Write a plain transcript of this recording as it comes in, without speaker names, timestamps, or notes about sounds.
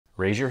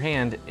Raise your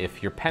hand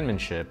if your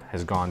penmanship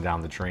has gone down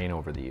the drain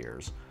over the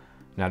years.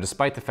 Now,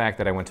 despite the fact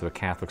that I went to a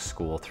Catholic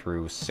school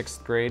through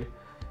 6th grade,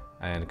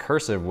 and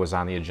cursive was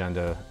on the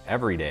agenda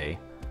every day,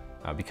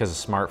 because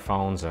of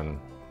smartphones and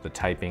the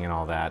typing and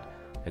all that,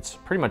 it's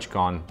pretty much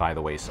gone by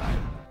the wayside.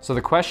 So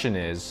the question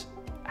is,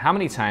 how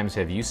many times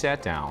have you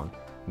sat down,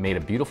 made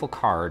a beautiful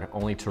card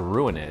only to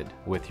ruin it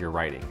with your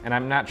writing? And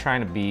I'm not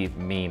trying to be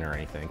mean or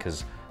anything,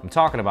 because I'm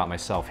talking about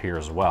myself here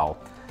as well.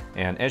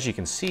 And as you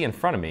can see in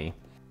front of me,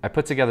 I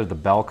put together the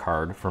bell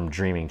card from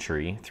Dreaming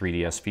Tree,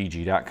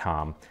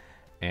 3dsvg.com,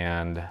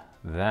 and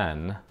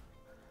then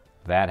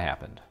that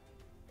happened.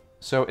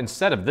 So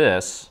instead of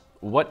this,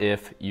 what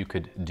if you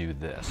could do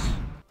this?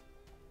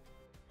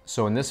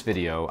 So in this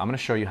video, I'm going to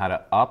show you how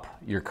to up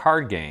your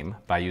card game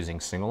by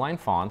using single line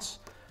fonts,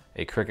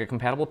 a Cricut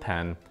compatible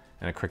pen,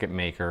 and a Cricut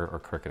Maker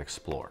or Cricut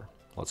Explore.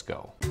 Let's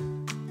go.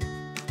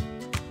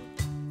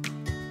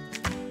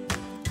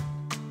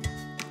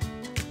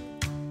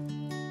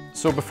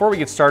 So before we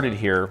get started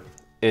here,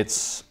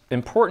 it's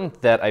important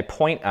that I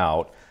point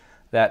out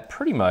that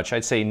pretty much,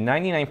 I'd say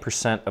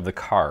 99% of the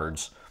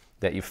cards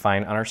that you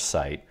find on our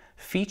site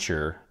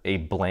feature a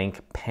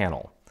blank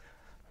panel.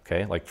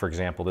 Okay, like for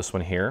example, this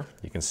one here,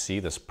 you can see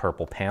this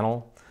purple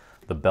panel.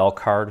 The bell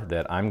card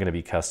that I'm going to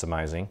be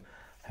customizing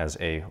has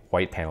a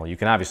white panel. You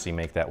can obviously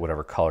make that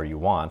whatever color you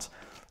want.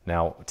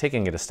 Now,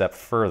 taking it a step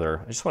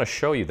further, I just want to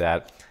show you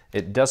that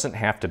it doesn't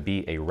have to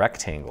be a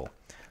rectangle.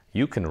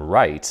 You can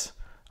write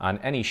on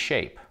any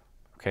shape.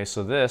 Okay,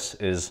 so this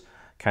is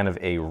kind of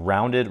a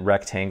rounded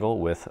rectangle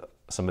with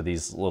some of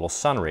these little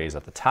sun rays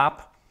at the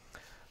top.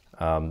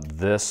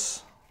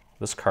 This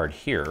card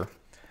here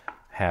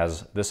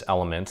has this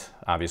element.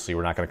 Obviously,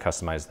 we're not going to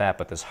customize that,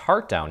 but this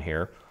heart down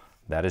here,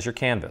 that is your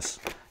canvas.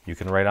 You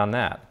can write on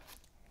that.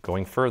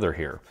 Going further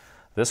here,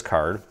 this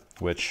card,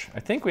 which I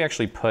think we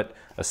actually put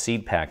a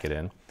seed packet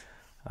in.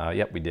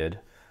 Yep, we did.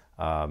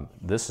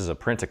 This is a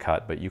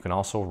print-a-cut, but you can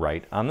also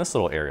write on this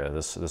little area,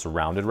 this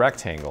rounded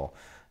rectangle.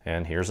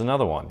 And here's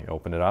another one. You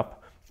open it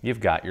up,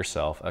 you've got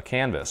yourself a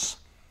canvas.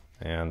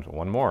 And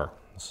one more.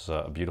 This is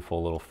a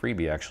beautiful little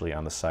freebie actually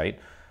on the site.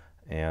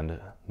 And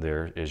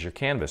there is your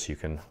canvas. You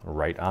can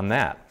write on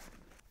that.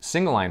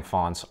 Single line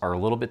fonts are a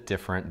little bit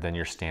different than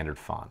your standard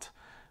font.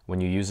 When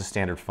you use a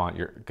standard font,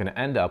 you're going to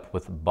end up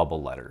with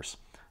bubble letters.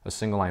 A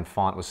single line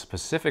font was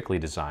specifically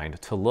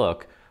designed to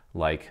look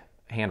like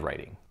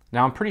handwriting.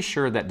 Now, I'm pretty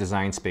sure that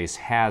Design Space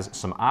has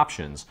some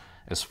options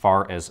as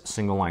far as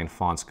single line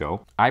fonts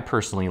go. I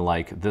personally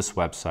like this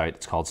website.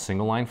 It's called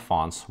Single Line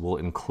Fonts. We'll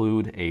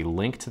include a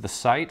link to the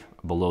site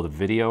below the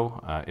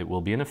video. It will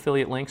be an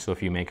affiliate link, so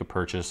if you make a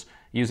purchase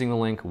using the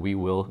link, we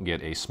will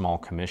get a small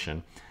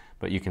commission.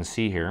 But you can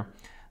see here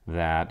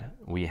that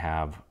we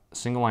have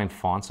single line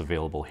fonts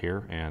available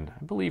here, and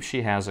I believe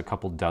she has a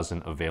couple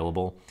dozen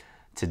available.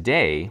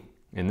 Today,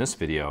 in this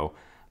video,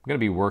 I'm going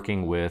to be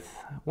working with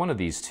one of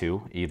these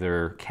two,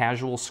 either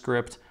Casual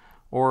Script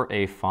or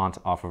a font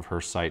off of her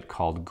site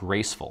called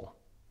Graceful.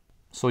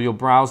 So you'll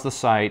browse the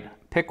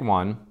site, pick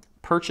one,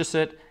 purchase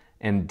it,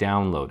 and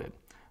download it.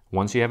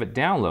 Once you have it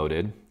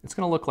downloaded, it's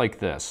going to look like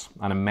this.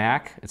 On a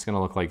Mac, it's going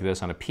to look like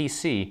this. On a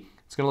PC,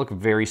 it's going to look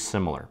very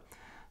similar.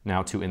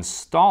 Now, to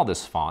install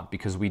this font,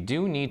 because we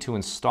do need to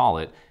install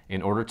it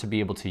in order to be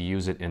able to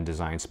use it in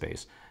Design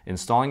Space.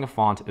 Installing a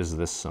font is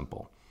this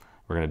simple.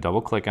 We're going to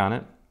double click on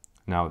it.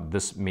 Now,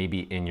 this may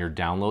be in your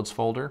downloads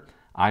folder.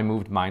 I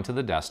moved mine to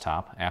the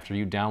desktop. After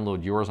you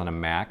download yours on a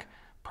Mac,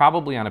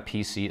 probably on a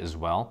PC as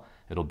well,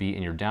 it'll be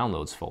in your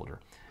downloads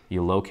folder.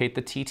 You locate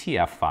the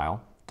TTF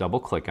file, double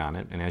click on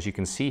it, and as you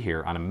can see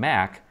here, on a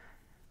Mac,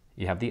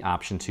 you have the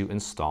option to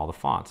install the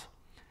font.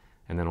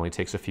 And then it only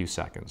takes a few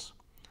seconds.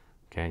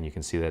 Okay, and you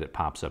can see that it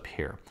pops up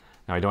here.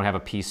 Now, I don't have a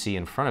PC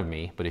in front of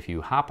me, but if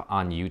you hop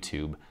on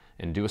YouTube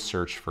and do a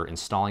search for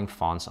installing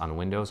fonts on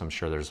Windows, I'm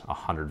sure there's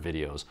 100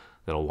 videos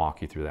that'll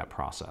walk you through that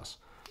process.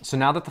 So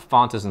now that the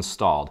font is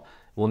installed,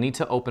 we'll need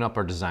to open up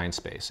our Design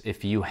Space.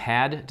 If you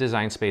had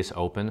Design Space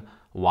open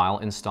while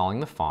installing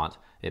the font,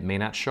 it may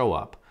not show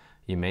up.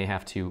 You may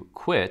have to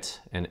quit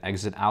and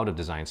exit out of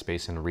Design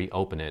Space and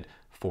reopen it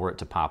for it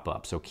to pop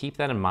up. So keep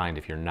that in mind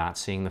if you're not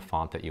seeing the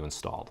font that you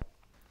installed.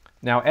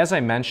 Now, as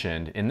I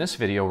mentioned, in this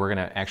video, we're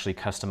going to actually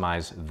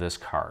customize this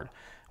card.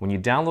 When you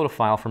download a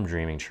file from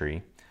Dreaming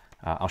Tree,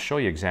 I'll show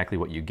you exactly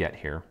what you get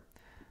here.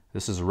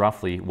 This is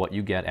roughly what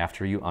you get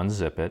after you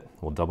unzip it.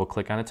 We'll double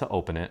click on it to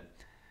open it.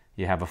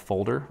 You have a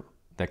folder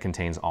that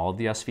contains all of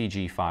the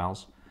SVG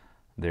files.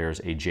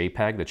 There's a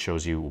JPEG that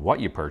shows you what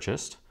you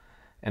purchased.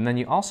 And then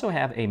you also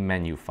have a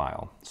menu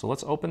file. So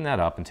let's open that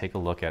up and take a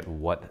look at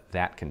what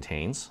that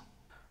contains.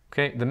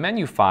 Okay, the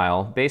menu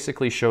file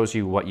basically shows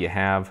you what you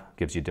have,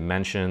 gives you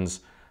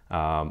dimensions,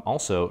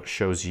 also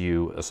shows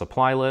you a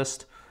supply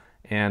list.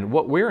 And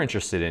what we're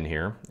interested in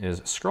here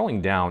is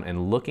scrolling down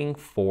and looking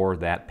for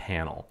that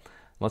panel.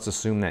 Let's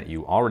assume that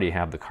you already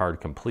have the card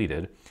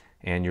completed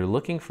and you're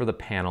looking for the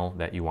panel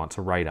that you want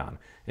to write on.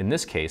 In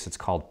this case, it's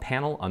called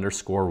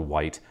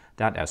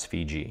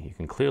panel_white.svg. You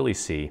can clearly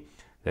see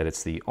that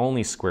it's the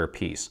only square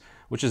piece,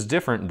 which is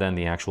different than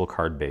the actual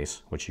card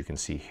base, which you can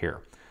see here.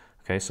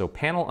 Okay, so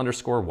panel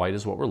underscore white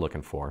is what we're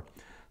looking for.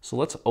 So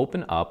let's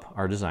open up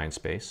our design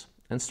space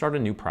and start a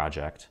new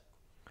project.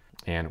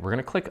 And we're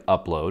gonna click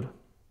upload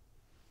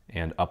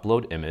and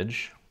upload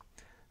image.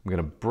 I'm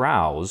gonna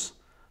browse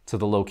to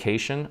the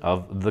location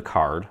of the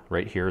card.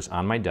 Right here is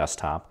on my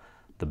desktop,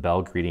 the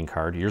Bell greeting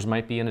card. Yours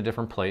might be in a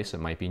different place. It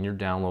might be in your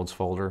downloads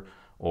folder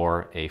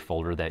or a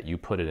folder that you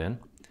put it in.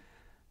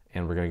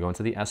 And we're gonna go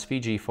into the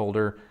SVG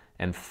folder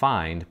and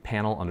find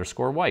panel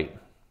underscore white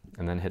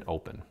and then hit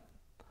open.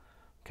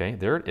 Okay,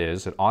 there it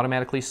is. It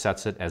automatically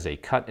sets it as a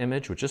cut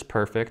image, which is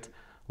perfect.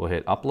 We'll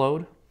hit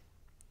upload,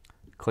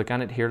 click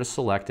on it here to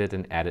select it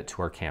and add it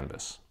to our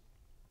canvas.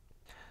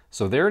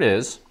 So there it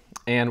is.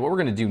 And what we're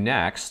gonna do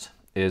next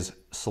is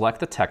select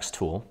the text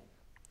tool,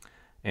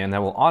 and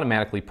that will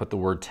automatically put the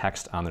word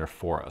text on there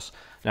for us.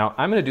 Now,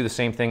 I'm gonna do the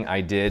same thing I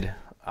did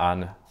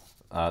on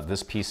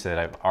this piece that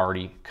I've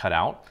already cut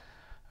out,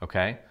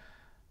 okay?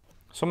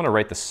 So I'm gonna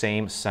write the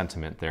same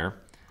sentiment there,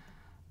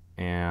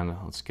 and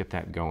let's get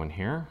that going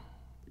here.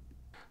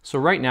 So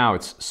right now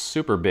it's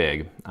super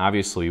big.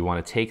 Obviously, you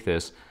wanna take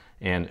this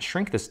and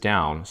shrink this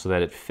down so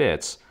that it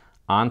fits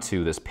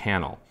onto this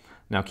panel.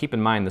 Now keep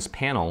in mind, this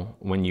panel,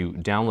 when you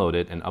download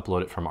it and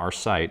upload it from our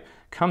site,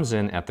 comes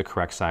in at the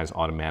correct size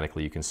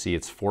automatically. You can see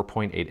it's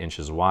 4.8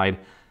 inches wide,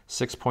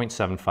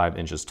 6.75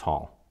 inches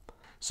tall.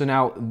 So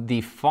now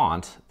the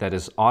font that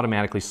is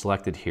automatically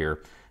selected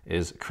here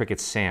is Cricut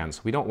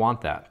Sans. We don't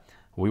want that.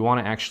 We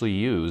want to actually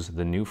use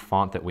the new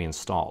font that we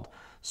installed.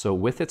 So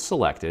with it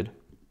selected,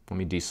 let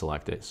me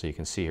deselect it so you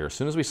can see here. As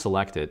soon as we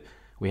select it,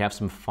 we have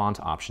some font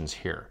options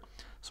here.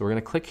 So we're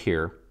going to click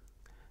here,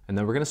 and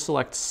then we're going to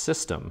select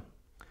System.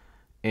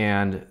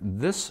 And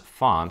this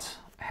font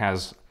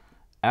has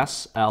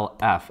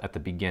SLF at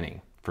the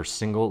beginning for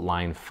single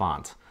line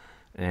font.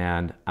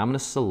 And I'm going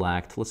to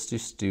select, let's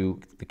just do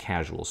the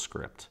casual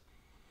script.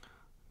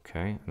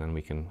 Okay, and then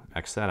we can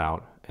X that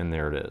out, and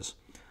there it is.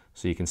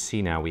 So you can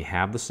see now we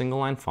have the single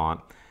line font.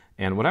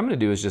 And what I'm going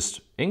to do is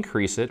just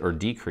increase it or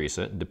decrease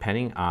it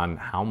depending on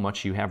how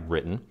much you have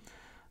written,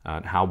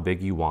 how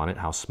big you want it,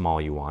 how small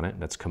you want it.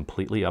 That's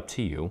completely up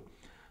to you.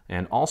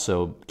 And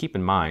also keep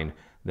in mind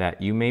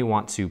that you may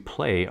want to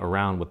play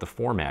around with the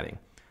formatting.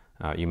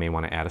 You may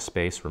want to add a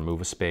space,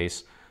 remove a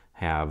space,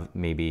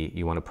 maybe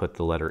you want to put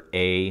the letter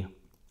A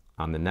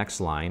on the next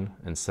line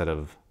instead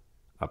of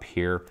up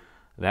here.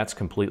 That's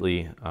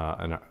completely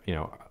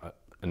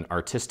an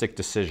artistic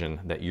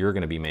decision that you're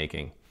going to be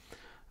making.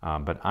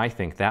 But I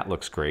think that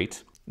looks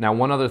great. Now,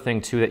 one other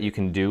thing too that you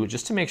can do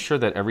just to make sure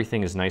that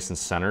everything is nice and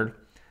centered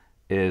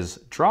is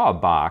draw a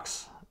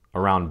box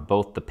around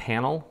both the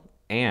panel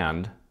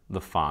and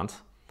the font.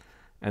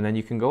 And then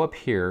you can go up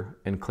here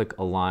and click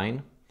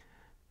Align,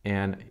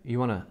 and you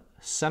want to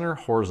center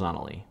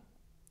horizontally.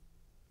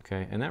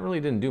 Okay, and that really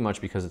didn't do much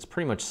because it's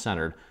pretty much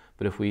centered,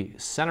 but if we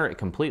center it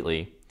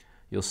completely,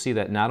 you'll see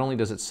that not only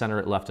does it center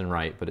it left and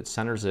right, but it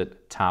centers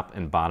it top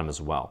and bottom as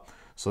well.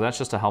 So that's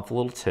just a helpful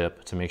little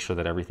tip to make sure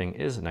that everything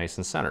is nice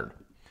and centered.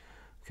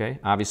 Okay,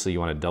 obviously you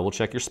want to double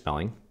check your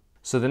spelling.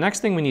 So the next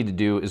thing we need to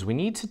do is we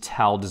need to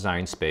tell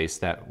Design Space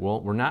that,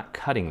 well, we're not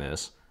cutting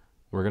this,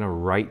 we're going to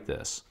write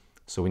this.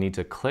 So we need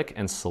to click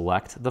and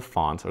select the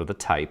font or the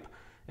type,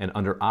 and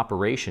under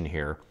Operation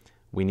here,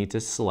 we need to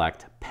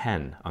select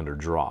Pen under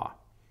Draw.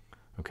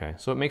 Okay,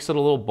 so it makes it a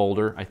little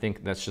bolder. I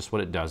think that's just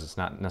what it does. It's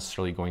not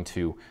necessarily going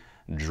to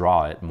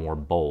draw it more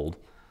bold.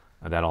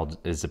 That all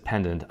is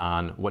dependent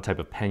on what type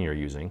of pen you're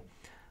using.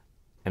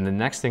 And the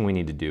next thing we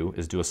need to do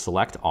is do a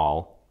Select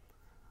All,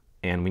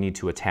 and we need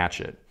to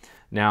attach it.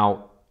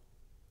 Now,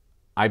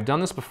 I've done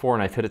this before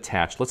and I've hit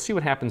Attach. Let's see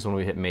what happens when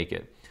we hit Make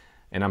It.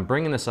 And I'm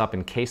bringing this up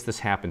in case this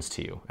happens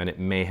to you, and it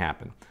may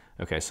happen.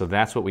 Okay, so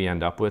that's what we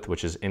end up with,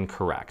 which is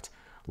incorrect.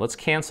 Let's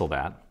cancel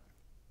that.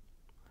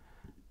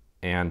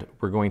 And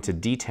we're going to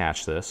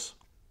detach this.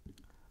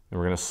 And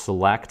we're going to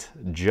select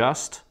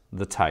just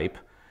the type.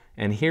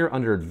 And here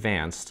under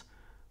Advanced,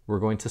 we're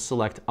going to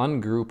select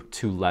Ungroup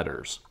to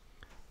Letters.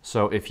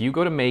 So if you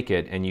go to Make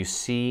It and you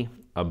see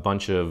a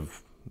bunch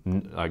of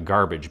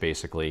garbage,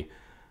 basically,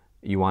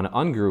 you want to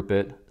ungroup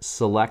it,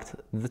 select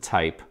the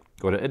type,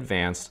 go to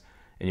Advanced,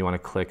 and you want to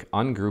click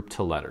Ungroup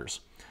to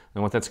Letters.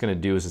 And what that's going to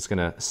do is it's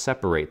going to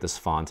separate this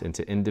font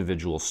into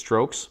individual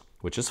strokes,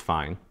 which is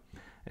fine.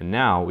 And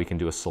now we can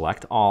do a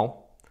Select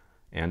All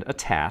and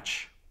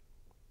Attach.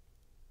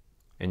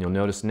 And you'll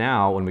notice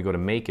now when we go to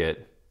Make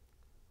It,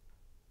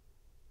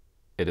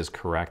 it is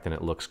correct and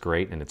it looks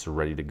great and it's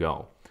ready to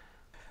go.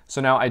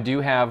 So now I do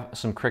have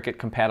some Cricut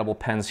compatible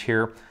pens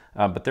here,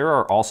 but there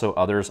are also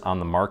others on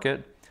the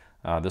market.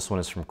 This one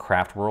is from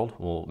Craft World.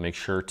 We'll make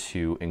sure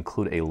to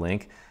include a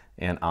link.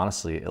 And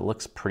honestly, it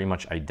looks pretty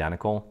much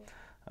identical.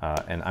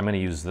 And I'm going to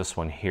use this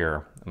one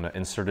here. I'm going to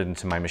insert it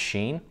into my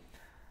machine,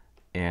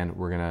 and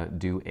we're going to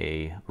do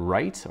a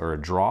write or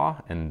a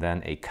draw and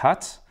then a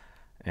cut,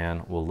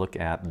 and we'll look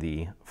at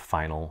the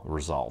final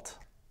result.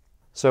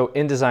 So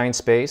in Design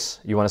Space,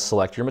 you want to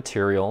select your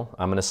material.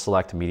 I'm going to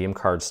select medium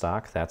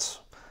cardstock. That's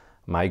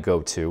my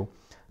go-to.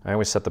 I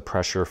always set the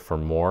pressure for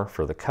more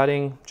for the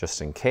cutting,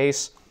 just in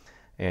case.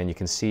 And you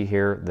can see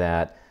here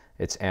that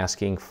It's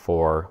asking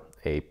for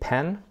a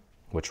pen,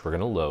 which we're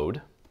going to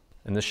load.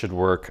 And this should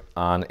work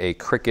on a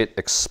Cricut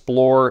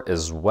Explore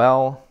as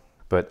well.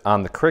 But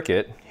on the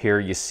Cricut, here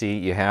you see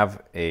you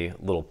have a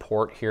little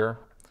port here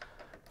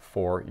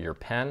for your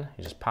pen.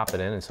 You just pop it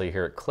in until you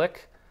hear it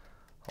click,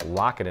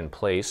 lock it in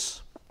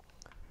place,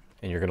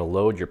 and you're going to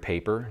load your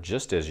paper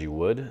just as you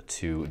would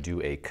to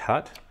do a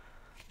cut.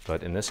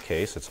 But in this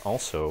case, it's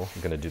also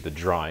going to do the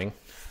drawing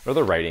or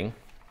the writing.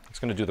 It's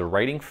going to do the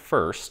writing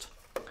first,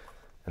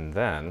 and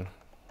then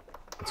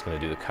it's going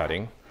to do the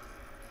cutting.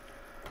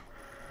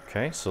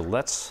 Okay, so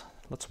let's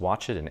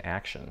watch it in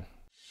action.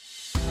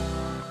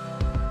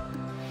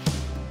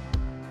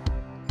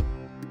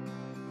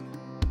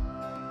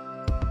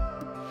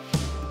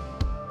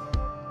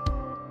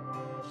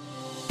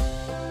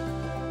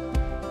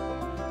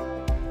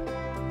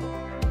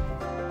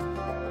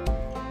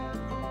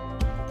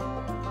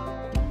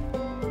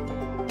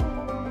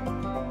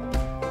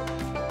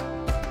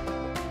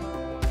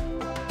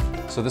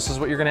 So this is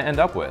what you're going to end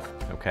up with,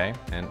 okay?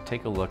 And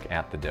take a look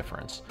at the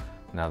difference.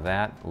 Now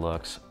that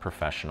looks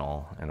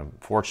professional, and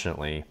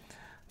unfortunately,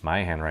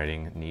 my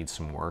handwriting needs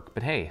some work,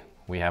 but hey,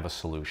 we have a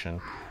solution,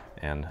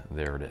 and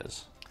there it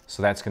is.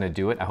 So that's going to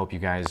do it. I hope you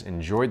guys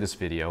enjoyed this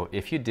video.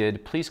 If you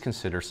did, please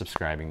consider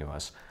subscribing to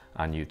us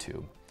on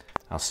YouTube.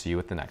 I'll see you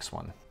at the next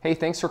one. Hey,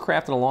 thanks for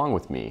crafting along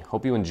with me.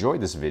 Hope you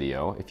enjoyed this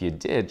video. If you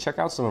did, check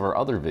out some of our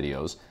other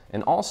videos,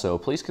 and also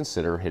please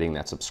consider hitting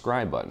that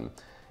subscribe button.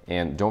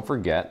 And don't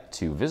forget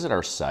to visit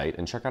our site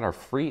and check out our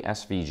free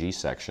SVG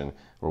section,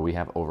 where we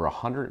have over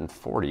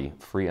 140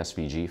 free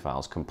SVG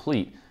files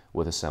complete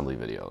with assembly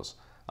videos.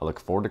 I look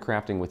forward to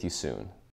crafting with you soon.